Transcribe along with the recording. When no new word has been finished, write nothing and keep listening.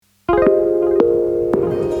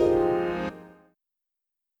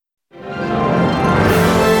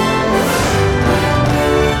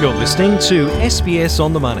listening to SBS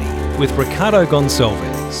On The Money with Ricardo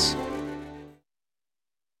Gonçalves.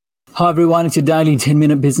 Hi everyone, it's your daily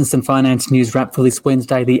 10-minute business and finance news wrap for this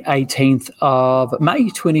Wednesday, the 18th of May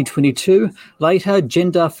 2022. Later,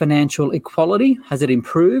 gender financial equality, has it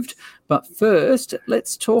improved? But first,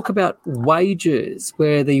 let's talk about wages,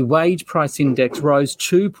 where the wage price index rose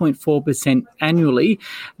 2.4% annually.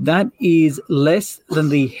 That is less than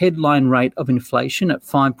the headline rate of inflation at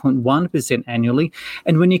 5.1% annually.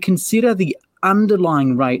 And when you consider the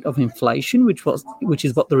underlying rate of inflation, which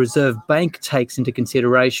is what the Reserve Bank takes into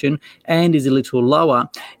consideration and is a little lower,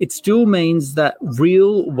 it still means that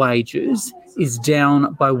real wages is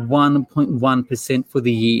down by 1.1% for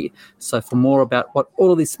the year. So for more about what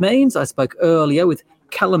all of this means, I spoke earlier with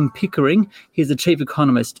Callum Pickering. He's the Chief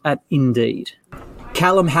Economist at Indeed.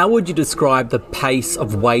 Callum, how would you describe the pace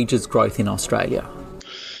of wages growth in Australia?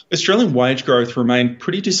 Australian wage growth remained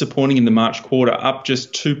pretty disappointing in the March quarter, up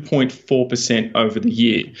just 2.4% over the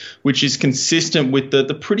year, which is consistent with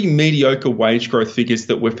the pretty mediocre wage growth figures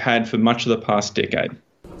that we've had for much of the past decade.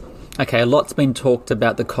 Okay, a lot's been talked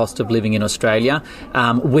about the cost of living in Australia.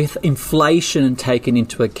 With inflation taken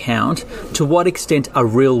into account, to what extent are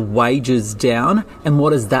real wages down, and what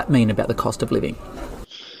does that mean about the cost of living?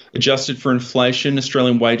 Adjusted for inflation,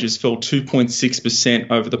 Australian wages fell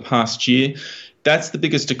 2.6% over the past year. That's the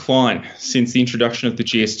biggest decline since the introduction of the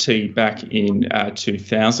GST back in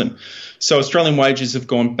 2000. So Australian wages have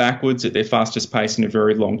gone backwards at their fastest pace in a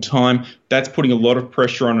very long time. That's putting a lot of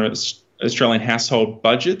pressure on Australian household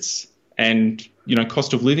budgets and,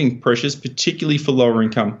 cost of living pressures, particularly for lower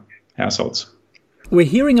income households. We're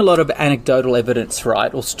hearing a lot of anecdotal evidence,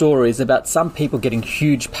 right, or stories about some people getting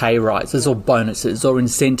huge pay rises or bonuses or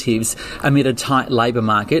incentives amid a tight labour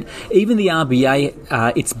market. Even the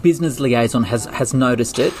RBA, its business liaison, has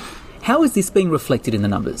noticed it. How is this being reflected in the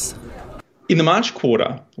numbers? In the March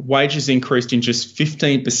quarter, wages increased in just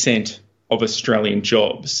 15% of Australian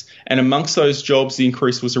jobs. And amongst those jobs, the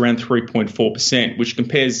increase was around 3.4%, which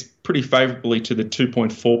compares pretty favourably to the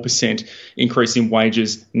 2.4% increase in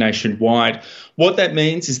wages nationwide. What that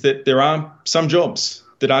means is that there are some jobs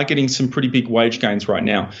that are getting some pretty big wage gains right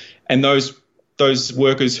now. And those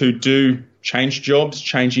workers who do change jobs,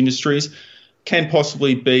 change industries, can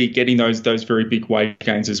possibly be getting those very big wage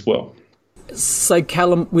gains as well. So,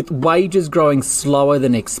 Callum, with wages growing slower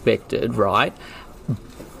than expected, right,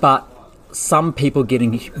 but some people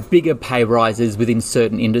getting bigger pay rises within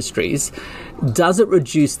certain industries, does it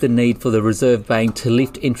reduce the need for the Reserve Bank to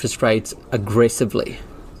lift interest rates aggressively?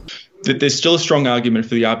 There's still a strong argument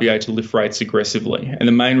for the RBA to lift rates aggressively. And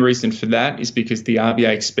the main reason for that is because the RBA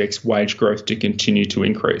expects wage growth to continue to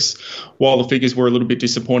increase. While the figures were a little bit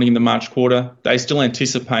disappointing in the March quarter, they still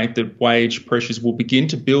anticipate that wage pressures will begin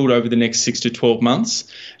to build over the next 6 to 12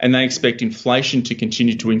 months. And they expect inflation to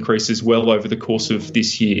continue to increase as well over the course of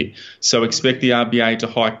this year. So expect the RBA to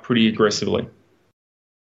hike pretty aggressively.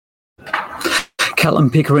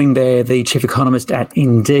 Callum Pickering there, the Chief Economist at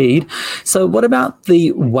Indeed. So what about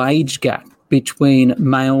the wage gap between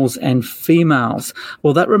males and females?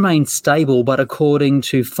 Well, that remains stable, but according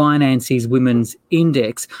to Finance's Women's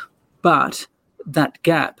Index, but that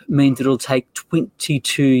gap means it'll take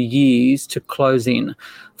 22 years to close in.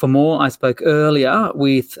 For more, I spoke earlier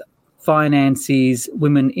with Finance's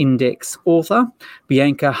Women Index author,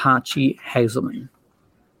 Bianca Hartje-Hazelman.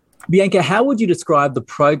 Bianca, how would you describe the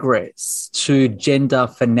progress to gender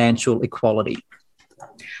financial equality?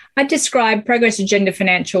 I'd describe progress to gender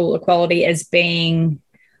financial equality as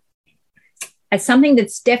something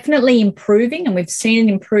that's definitely improving, and we've seen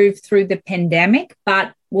it improve through the pandemic,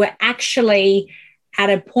 but we're actually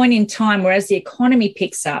at a point in time where as the economy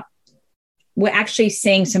picks up, we're actually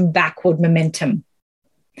seeing some backward momentum.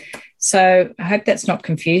 So I hope that's not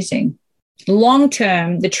confusing. Long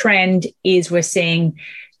term, the trend is we're seeing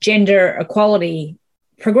gender equality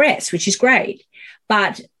progress, which is great.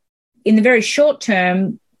 But in the very short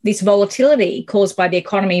term, this volatility caused by the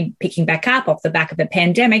economy picking back up off the back of the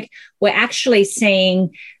pandemic, we're actually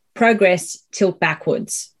seeing progress tilt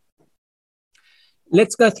backwards.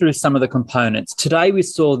 Let's go through some of the components. Today, we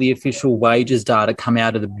saw the official wages data come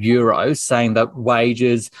out of the Bureau saying that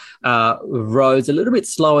wages rose a little bit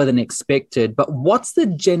slower than expected. But what's the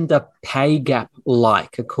gender pay gap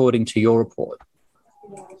like, according to your report?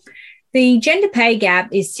 The gender pay gap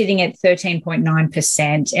is sitting at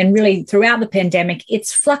 13.9%. And really, throughout the pandemic,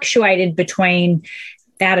 it's fluctuated between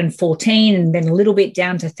that and 14 and then a little bit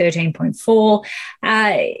down to 13.4.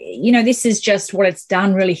 This is just what it's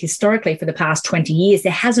done really historically for the past 20 years.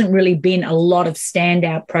 There hasn't really been a lot of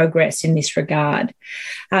standout progress in this regard.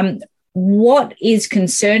 what is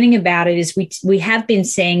concerning about it is we have been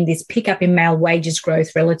seeing this pickup in male wages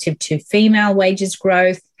growth relative to female wages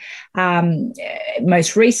growth.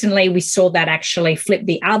 Most recently, we saw that actually flip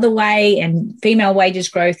the other way and female wages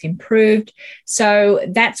growth improved. So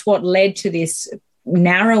that's what led to this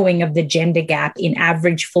narrowing of the gender gap in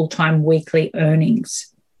average full-time weekly earnings.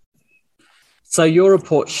 So your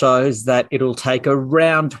report shows that it'll take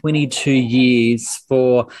around 22 years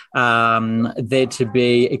for there to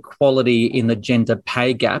be equality in the gender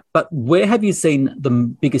pay gap. But where have you seen the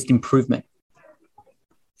biggest improvement?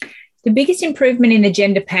 The biggest improvement in the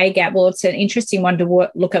gender pay gap, well, it's an interesting one to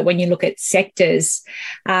look at when you look at sectors.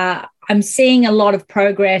 I'm seeing a lot of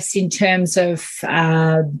progress in terms of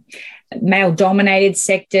male-dominated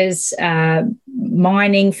sectors.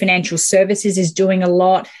 Mining, financial services is doing a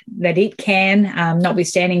lot that it can,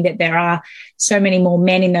 notwithstanding that there are so many more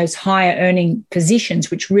men in those higher earning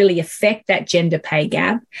positions, which really affect that gender pay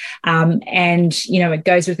gap. And, you know, it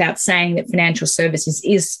goes without saying that financial services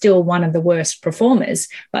is still one of the worst performers,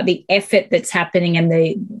 but the effort that's happening and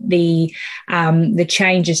the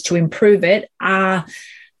changes to improve it are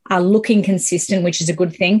looking consistent, which is a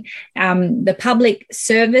good thing. The public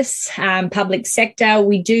service, public sector,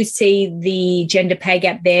 we do see the gender pay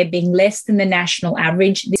gap there being less than the national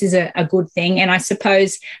average. This is a good thing. And I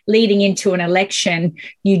suppose leading into an election,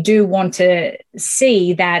 you do want to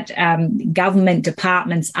see that government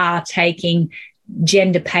departments are taking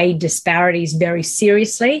gender pay disparities very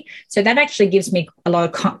seriously. So that actually gives me a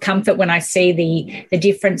lot of comfort when I see the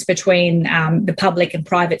difference between the public and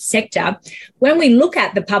private sector. When we look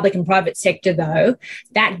at the public and private sector, though,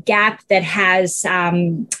 that gap that has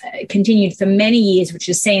continued for many years, which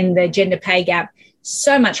has seen the gender pay gap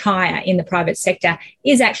so much higher in the private sector,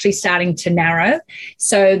 is actually starting to narrow.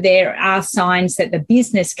 So there are signs that the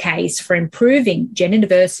business case for improving gender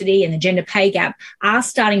diversity and the gender pay gap are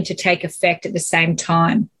starting to take effect at the same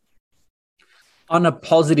time. On a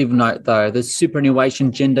positive note, though, the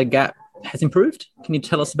superannuation gender gap has improved. Can you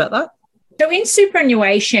tell us about that? So in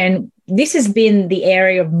superannuation, this has been the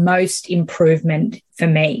area of most improvement for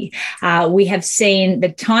me. We have seen the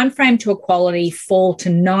timeframe to equality fall to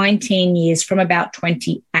 19 years from about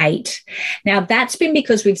 28. Now, that's been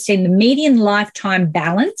because we've seen the median lifetime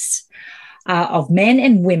balance of men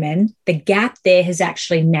and women. The gap there has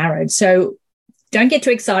actually narrowed. So don't get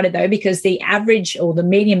too excited, though, because the average or the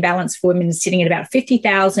median balance for women is sitting at about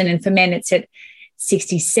 50,000, and for men it's at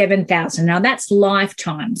 67,000. Now that's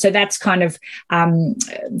lifetime. So that's kind of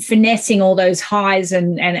finessing all those highs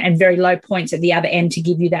and very low points at the other end to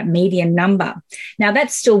give you that median number. Now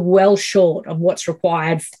that's still well short of what's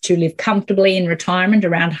required to live comfortably in retirement,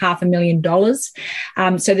 around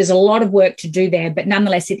 $500,000. So there's a lot of work to do there, but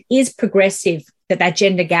nonetheless, it is progressive that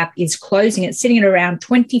gender gap is closing. It's sitting at around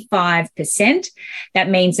 25%. That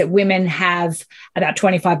means that women have about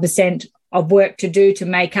 25% of work to do to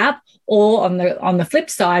make up. Or on the flip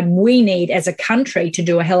side, we need as a country to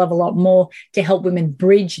do a hell of a lot more to help women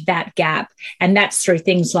bridge that gap. And that's through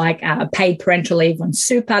things like paid parental leave on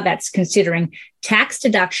super. That's considering tax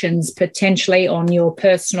deductions potentially on your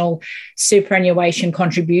personal superannuation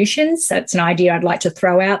contributions. That's an idea I'd like to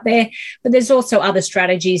throw out there. But there's also other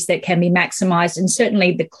strategies that can be maximised. And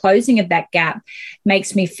certainly the closing of that gap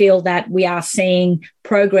makes me feel that we are seeing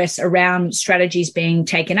progress around strategies being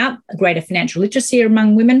taken up, greater financial literacy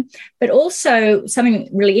among women. But also something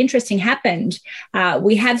really interesting happened.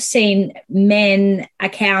 We have seen men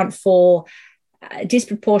account for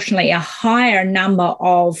disproportionately a higher number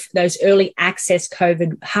of those early access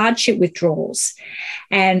COVID hardship withdrawals.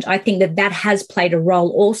 And I think that has played a role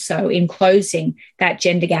also in closing that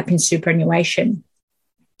gender gap in superannuation.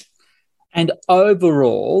 And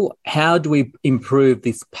overall, how do we improve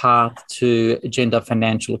this path to gender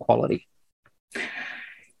financial equality?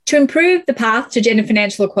 To improve the path to gender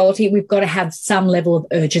financial equality, we've got to have some level of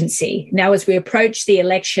urgency. Now, as we approach the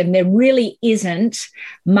election, there really isn't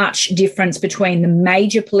much difference between the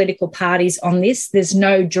major political parties on this. There's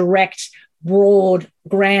no direct, broad,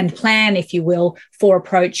 grand plan, if you will, for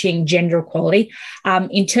approaching gender equality.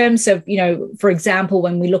 In terms of, for example,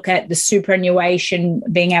 when we look at the superannuation,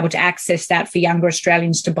 being able to access that for younger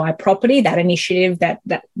Australians to buy property, that initiative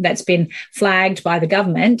that's been flagged by the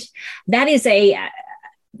government, that is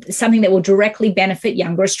something that will directly benefit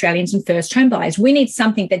younger Australians and first home buyers. We need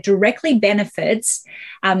something that directly benefits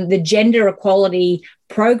the gender equality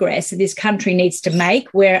progress that this country needs to make.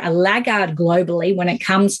 We're a laggard globally when it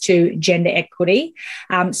comes to gender equity.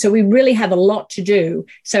 So we really have a lot to do.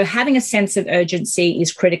 So having a sense of urgency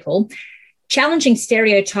is critical. Challenging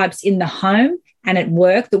stereotypes in the home and at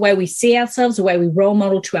work, the way we see ourselves, the way we role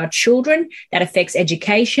model to our children, that affects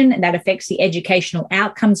education, and that affects the educational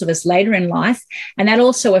outcomes of us later in life. And that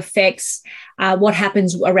also affects what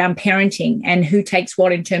happens around parenting and who takes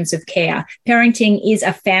what in terms of care. Parenting is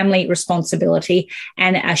a family responsibility,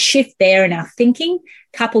 and a shift there in our thinking,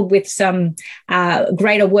 coupled with some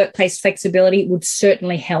greater workplace flexibility, would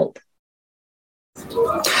certainly help.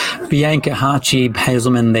 Bianca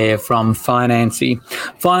Harchi-Hazelman there from Financy.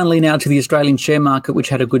 Finally, now to the Australian share market, which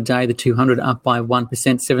had a good day. The 200 up by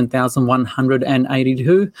 1%,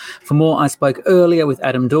 7,182. For more, I spoke earlier with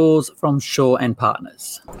Adam Dawes from Shaw and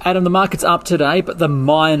Partners. Adam, the market's up today, but the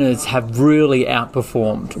miners have really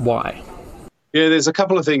outperformed. Why? Yeah, there's a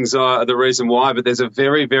couple of things, the reason why, but there's a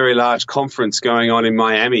very, very large conference going on in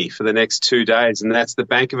Miami for the next 2 days, and that's the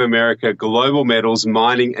Bank of America Global Metals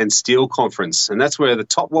Mining and Steel Conference. And that's where the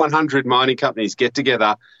top 100 mining companies get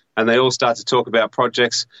together and they all start to talk about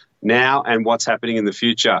projects now and what's happening in the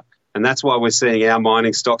future. And that's why we're seeing our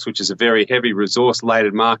mining stocks, which is a very heavy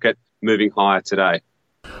resource-laden market, moving higher today.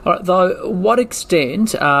 All right, though, what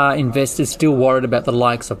extent are investors still worried about the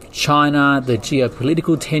likes of China, the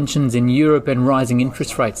geopolitical tensions in Europe and rising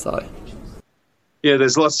interest rates, though? Yeah,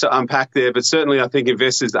 there's lots to unpack there, but certainly I think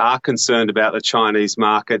investors are concerned about the Chinese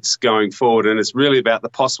markets going forward, and it's really about the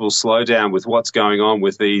possible slowdown with what's going on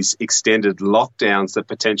with these extended lockdowns that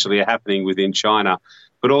potentially are happening within China.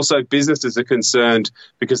 But also businesses are concerned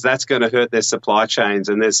because that's going to hurt their supply chains.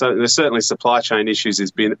 And there's certainly supply chain issues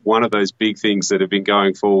has been one of those big things that have been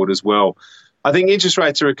going forward as well. I think interest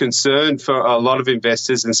rates are a concern for a lot of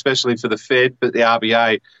investors, and especially for the Fed, but the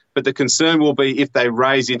RBA. But the concern will be if they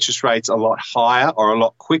raise interest rates a lot higher or a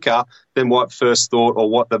lot quicker than what first thought or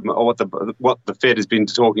what the Fed has been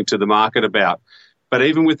talking to the market about. But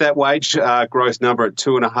even with that wage growth number at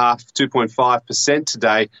 2.5%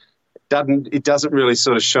 today, it doesn't really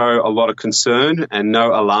sort of show a lot of concern and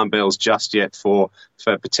no alarm bells just yet for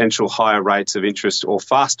potential higher rates of interest or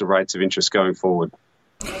faster rates of interest going forward.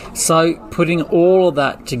 So putting all of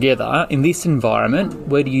that together in this environment,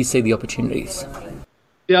 where do you see the opportunities?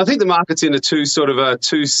 Yeah, I think the market's in a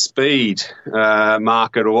two-speed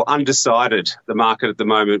market, or undecided the market at the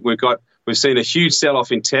moment. We've seen a huge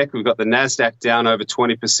sell-off in tech. We've got the Nasdaq down over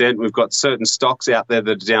 20%. We've got certain stocks out there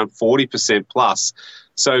that are down 40% plus.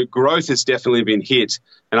 So growth has definitely been hit.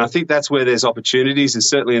 And I think that's where there's opportunities, and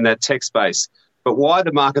certainly in that tech space. But why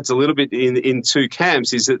the market's a little bit in two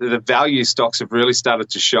camps is that the value stocks have really started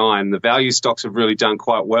to shine. The value stocks have really done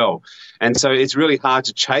quite well. And so it's really hard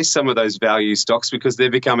to chase some of those value stocks because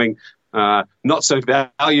they're becoming not so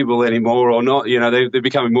valuable anymore, or not, they're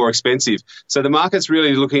becoming more expensive. So the market's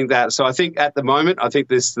really looking at that. So I think at the moment,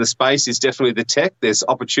 the space is definitely the tech. There's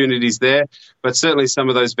opportunities there, but certainly some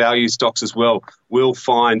of those value stocks as well will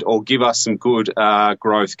find or give us some good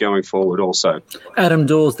growth going forward also. Adam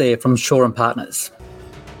Dawes there from Shaw and Partners.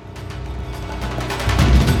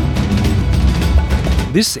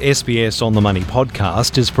 This SBS On The Money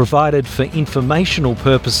podcast is provided for informational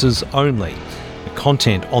purposes only. The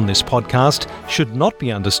content on this podcast should not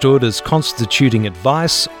be understood as constituting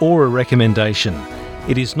advice or a recommendation.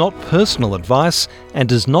 It is not personal advice and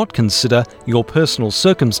does not consider your personal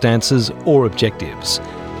circumstances or objectives.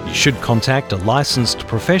 You should contact a licensed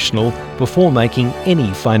professional before making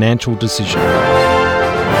any financial decision.